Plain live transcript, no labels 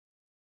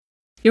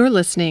You're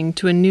listening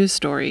to a news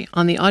story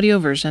on the audio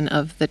version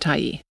of The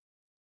Tyee.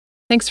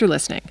 Thanks for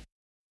listening.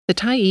 The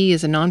Tyee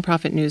is a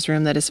nonprofit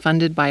newsroom that is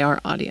funded by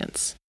our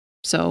audience.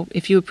 So,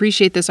 if you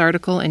appreciate this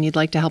article and you'd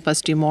like to help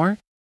us do more,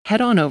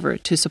 head on over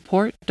to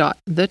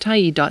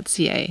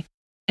support.thetyee.ca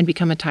and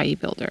become a Tyee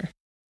builder.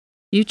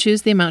 You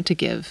choose the amount to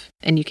give,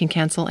 and you can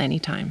cancel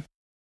anytime.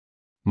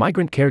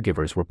 Migrant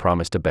caregivers were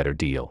promised a better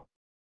deal.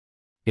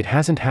 It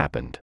hasn't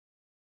happened.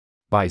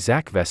 By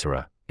Zach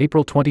Vessera,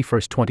 April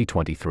 21,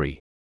 2023.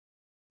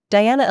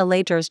 Diana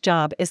Aledro's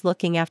job is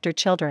looking after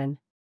children.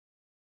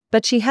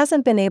 But she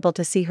hasn't been able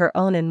to see her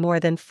own in more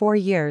than 4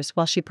 years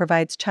while she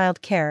provides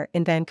child care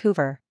in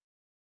Vancouver.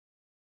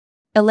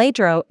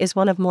 Aledro is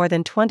one of more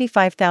than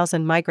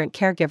 25,000 migrant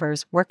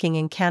caregivers working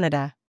in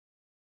Canada.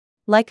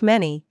 Like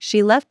many,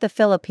 she left the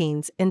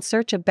Philippines in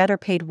search of better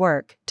paid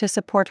work to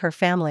support her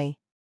family.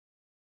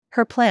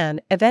 Her plan,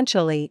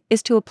 eventually,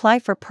 is to apply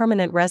for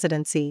permanent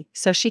residency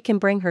so she can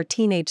bring her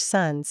teenage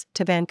sons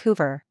to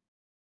Vancouver.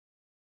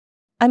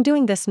 "I'm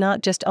doing this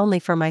not just only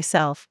for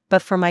myself,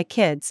 but for my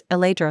kids,"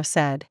 Aledro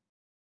said.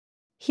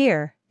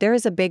 "Here, there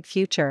is a big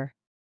future."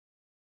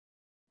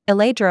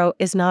 Aledro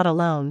is not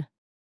alone.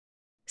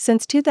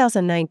 Since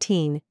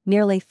 2019,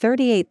 nearly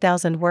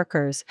 38,000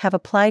 workers have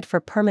applied for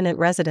permanent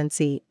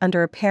residency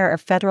under a pair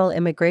of federal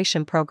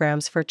immigration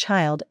programs for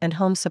child and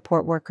home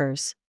support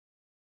workers.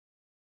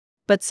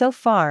 But so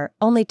far,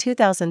 only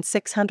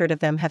 2,600 of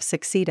them have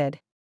succeeded.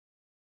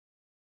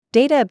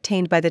 Data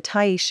obtained by the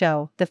Tyee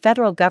show the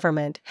federal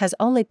government has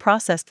only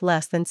processed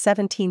less than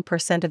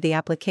 17% of the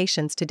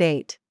applications to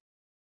date.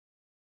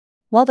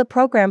 While the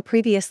program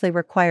previously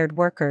required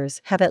workers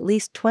have at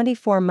least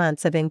 24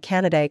 months of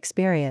in-Canada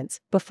experience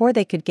before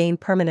they could gain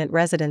permanent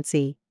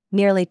residency,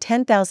 nearly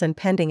 10,000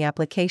 pending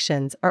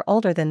applications are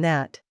older than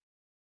that.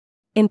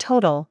 In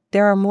total,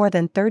 there are more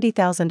than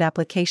 30,000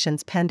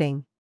 applications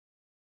pending.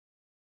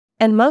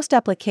 And most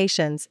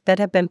applications that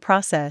have been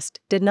processed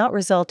did not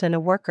result in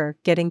a worker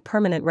getting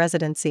permanent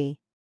residency.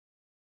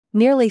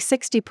 Nearly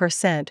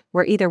 60%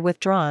 were either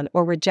withdrawn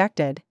or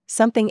rejected,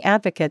 something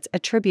advocates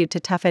attribute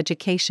to tough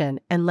education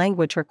and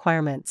language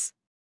requirements.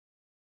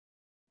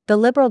 The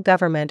Liberal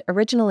government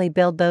originally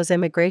billed those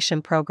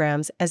immigration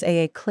programs as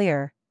a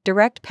clear,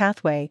 direct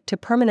pathway to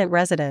permanent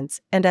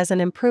residence and as an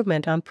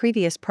improvement on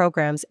previous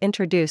programs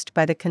introduced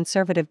by the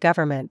Conservative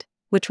government,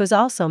 which was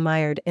also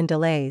mired in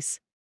delays.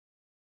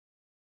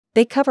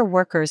 They cover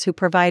workers who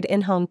provide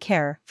in-home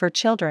care for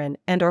children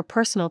and/or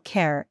personal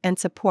care and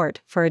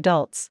support for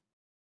adults.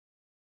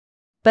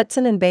 But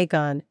Sanan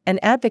Bagon, an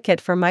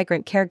advocate for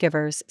migrant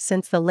caregivers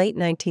since the late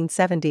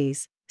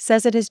 1970s,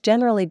 says it has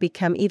generally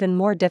become even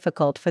more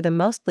difficult for the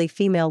mostly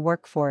female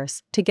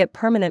workforce to get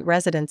permanent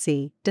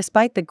residency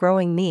despite the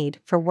growing need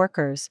for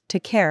workers to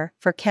care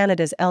for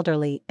Canada's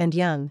elderly and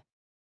young.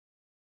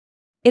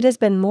 "It has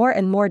been more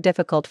and more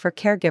difficult for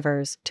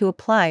caregivers to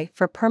apply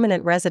for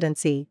permanent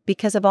residency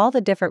because of all the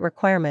different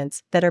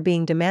requirements that are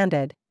being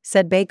demanded,"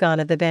 said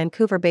Bagon of the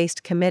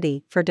Vancouver-based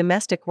Committee for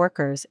Domestic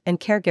Workers and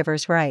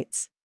Caregivers'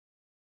 Rights.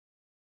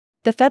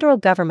 The federal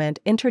government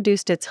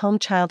introduced its home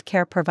child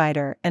care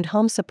provider and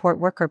home support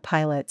worker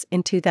pilots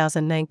in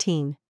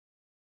 2019.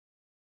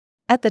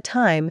 At the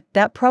time,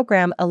 that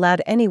program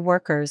allowed any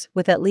workers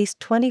with at least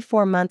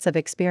 24 months of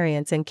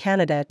experience in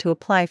Canada to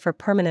apply for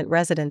permanent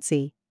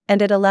residency, and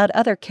it allowed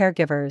other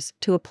caregivers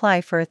to apply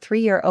for a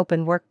 3-year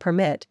open work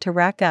permit to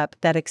rack up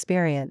that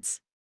experience.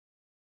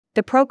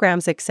 The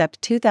programs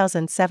accept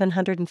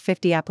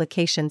 2,750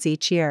 applications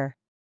each year.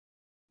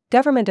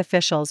 Government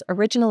officials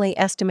originally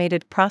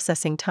estimated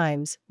processing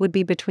times would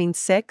be between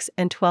 6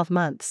 and 12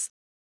 months.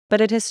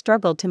 But it has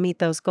struggled to meet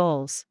those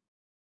goals.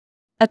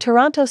 A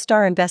Toronto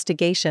Star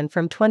investigation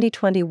from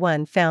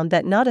 2021 found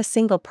that not a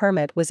single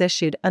permit was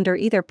issued under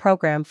either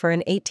program for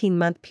an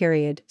 18-month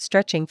period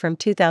stretching from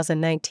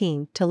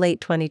 2019 to late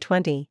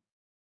 2020.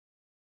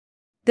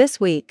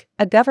 This week,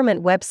 a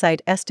government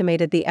website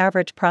estimated the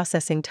average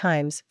processing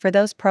times for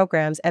those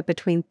programs at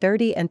between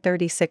 30 and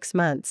 36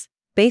 months,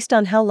 based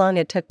on how long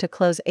it took to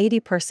close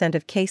 80%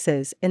 of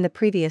cases in the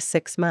previous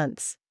 6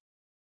 months.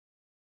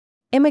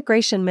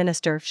 Immigration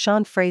Minister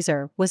Sean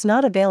Fraser was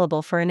not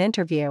available for an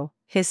interview,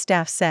 his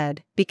staff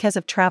said, because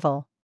of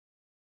travel.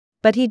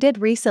 But he did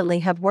recently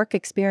have work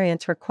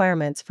experience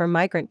requirements for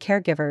migrant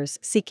caregivers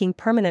seeking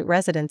permanent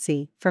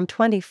residency from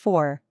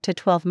 24 to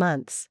 12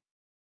 months.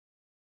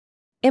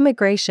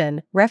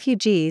 Immigration,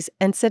 Refugees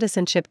and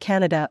Citizenship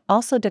Canada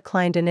also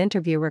declined an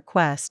interview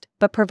request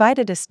but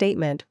provided a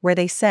statement where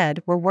they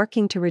said we're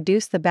working to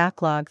reduce the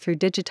backlog through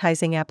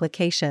digitizing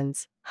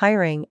applications,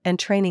 hiring and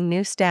training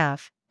new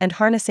staff, and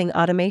harnessing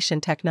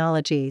automation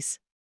technologies.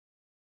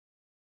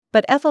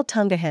 But Ethel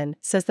Tungahan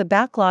says the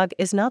backlog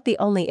is not the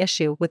only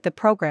issue with the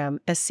program,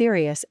 as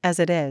serious as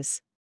it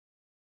is.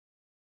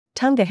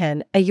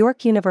 Tungahan, a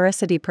York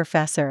University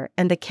professor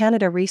and the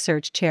Canada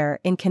Research Chair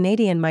in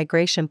Canadian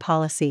Migration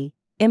Policy,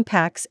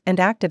 Impacts and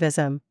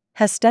Activism,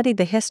 has studied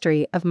the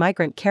history of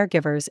migrant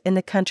caregivers in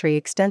the country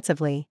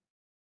extensively.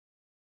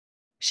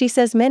 She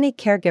says many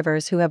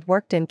caregivers who have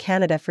worked in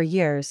Canada for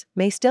years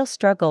may still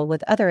struggle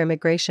with other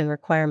immigration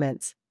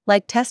requirements,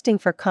 like testing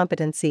for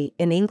competency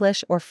in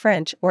English or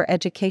French or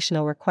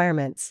educational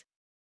requirements.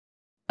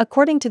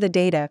 According to the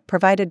data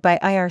provided by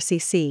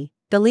IRCC,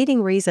 the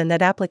leading reason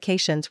that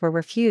applications were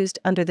refused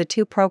under the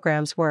two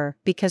programs were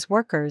because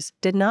workers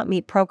did not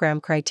meet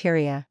program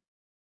criteria.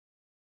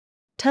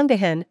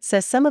 Tungahan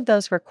says some of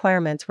those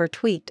requirements were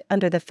tweaked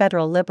under the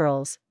federal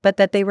Liberals, but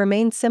that they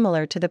remain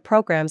similar to the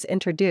programs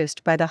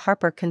introduced by the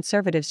Harper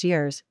Conservatives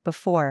years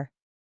before.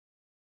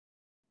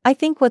 I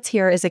think what's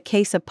here is a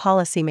case of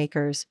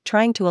policymakers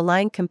trying to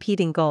align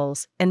competing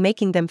goals and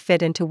making them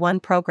fit into one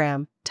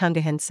program,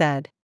 Tungahan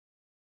said.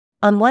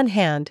 On one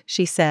hand,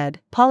 she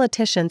said,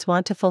 politicians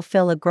want to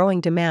fulfill a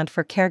growing demand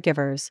for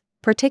caregivers,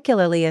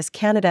 particularly as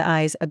Canada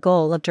eyes a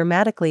goal of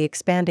dramatically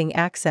expanding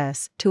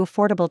access to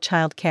affordable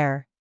child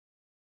care.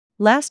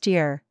 Last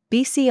year,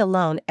 BC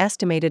alone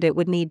estimated it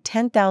would need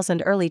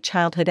 10,000 early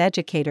childhood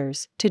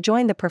educators to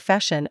join the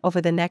profession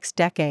over the next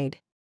decade.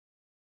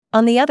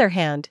 On the other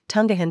hand,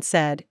 Tungahan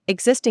said,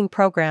 existing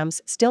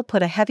programs still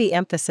put a heavy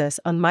emphasis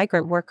on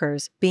migrant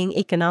workers being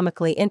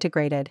economically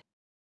integrated.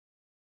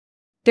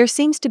 There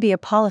seems to be a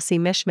policy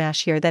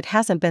mishmash here that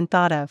hasn't been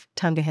thought of,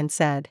 Tungahan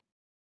said.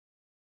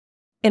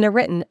 In a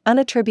written,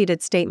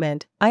 unattributed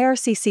statement,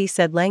 IRCC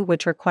said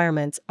language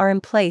requirements are in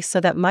place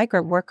so that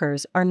migrant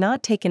workers are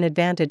not taken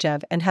advantage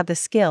of and have the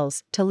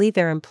skills to leave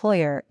their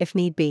employer if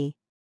need be.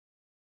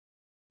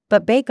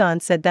 But Bagon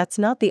said that's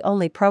not the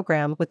only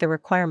program with the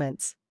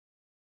requirements.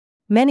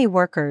 Many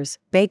workers,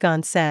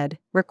 Bagon said,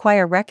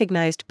 require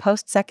recognized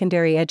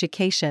post-secondary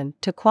education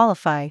to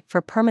qualify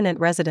for permanent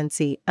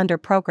residency under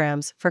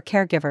programs for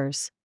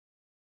caregivers.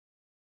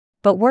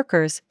 But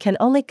workers can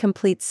only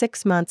complete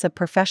 6 months of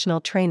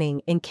professional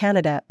training in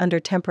Canada under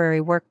temporary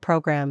work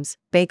programs,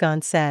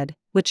 Bagon said,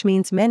 which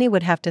means many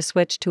would have to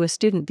switch to a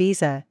student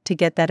visa to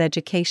get that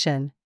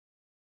education.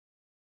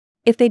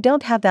 If they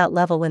don't have that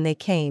level when they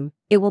came,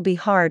 it will be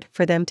hard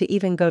for them to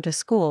even go to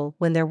school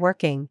when they're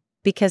working,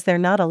 because they're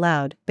not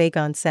allowed,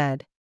 Bagon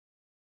said.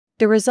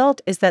 The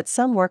result is that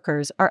some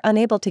workers are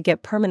unable to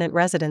get permanent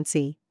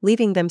residency,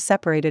 leaving them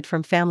separated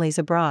from families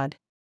abroad.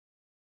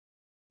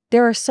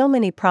 There are so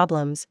many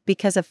problems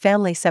because of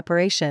family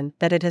separation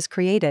that it has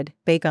created,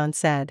 Bagon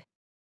said.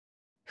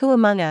 Who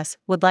among us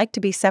would like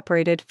to be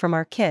separated from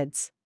our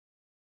kids?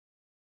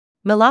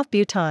 Milaf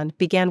Bhutan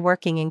began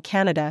working in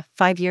Canada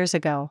 5 years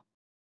ago.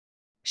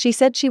 She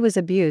said she was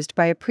abused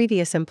by a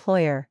previous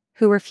employer,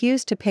 who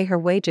refused to pay her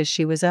wages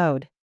she was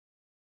owed.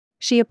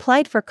 She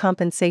applied for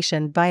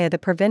compensation via the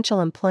Provincial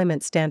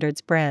Employment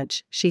Standards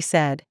Branch, she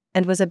said,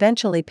 and was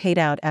eventually paid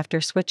out after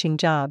switching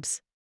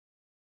jobs.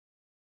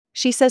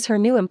 She says her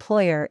new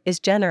employer is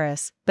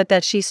generous, but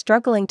that she's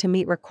struggling to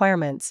meet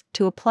requirements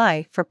to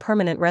apply for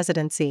permanent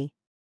residency.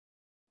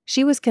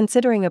 She was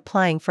considering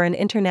applying for an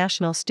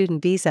international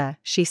student visa,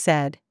 she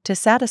said, to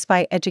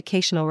satisfy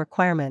educational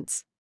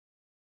requirements.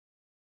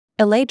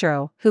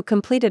 Eladro, who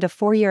completed a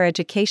 4-year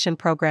education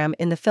program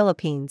in the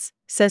Philippines,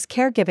 says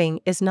caregiving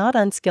is not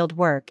unskilled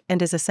work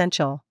and is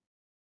essential.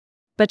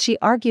 But she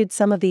argued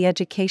some of the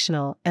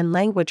educational and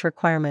language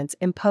requirements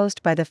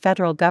imposed by the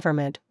federal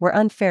government were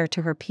unfair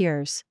to her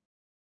peers.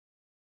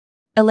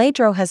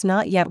 Eladro has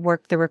not yet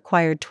worked the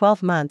required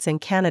 12 months in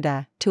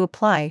Canada to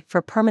apply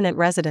for permanent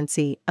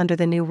residency under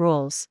the new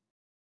rules.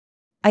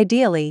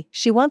 Ideally,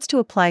 she wants to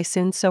apply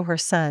soon so her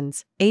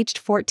sons, aged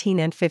 14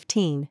 and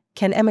 15,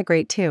 can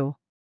emigrate too.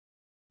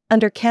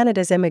 Under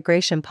Canada's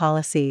immigration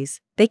policies,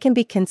 they can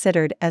be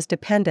considered as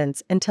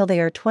dependents until they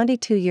are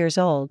 22 years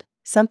old,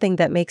 something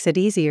that makes it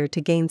easier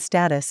to gain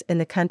status in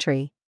the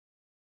country.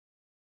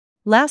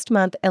 Last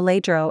month,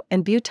 Eladro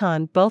and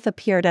Bhutan both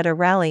appeared at a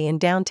rally in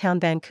downtown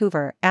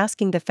Vancouver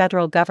asking the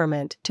federal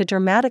government to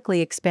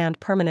dramatically expand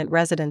permanent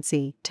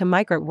residency to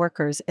migrant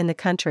workers in the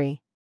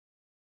country.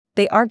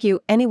 They argue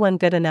anyone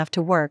good enough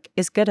to work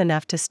is good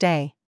enough to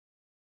stay.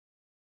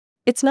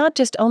 It's not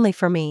just only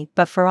for me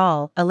but for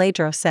all,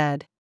 Eladro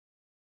said.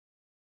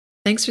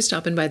 Thanks for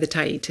stopping by the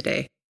Tyee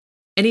today.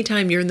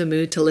 Anytime you're in the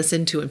mood to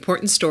listen to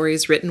important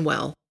stories written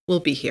well,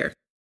 we'll be here.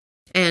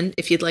 And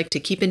if you'd like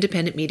to keep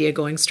independent media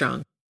going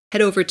strong,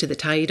 head over to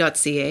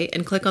thetyee.ca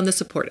and click on the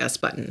Support Us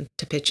button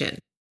to pitch in.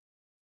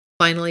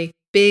 Finally,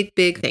 big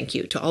thank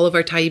you to all of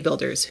our Tyee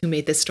builders who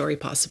made this story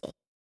possible.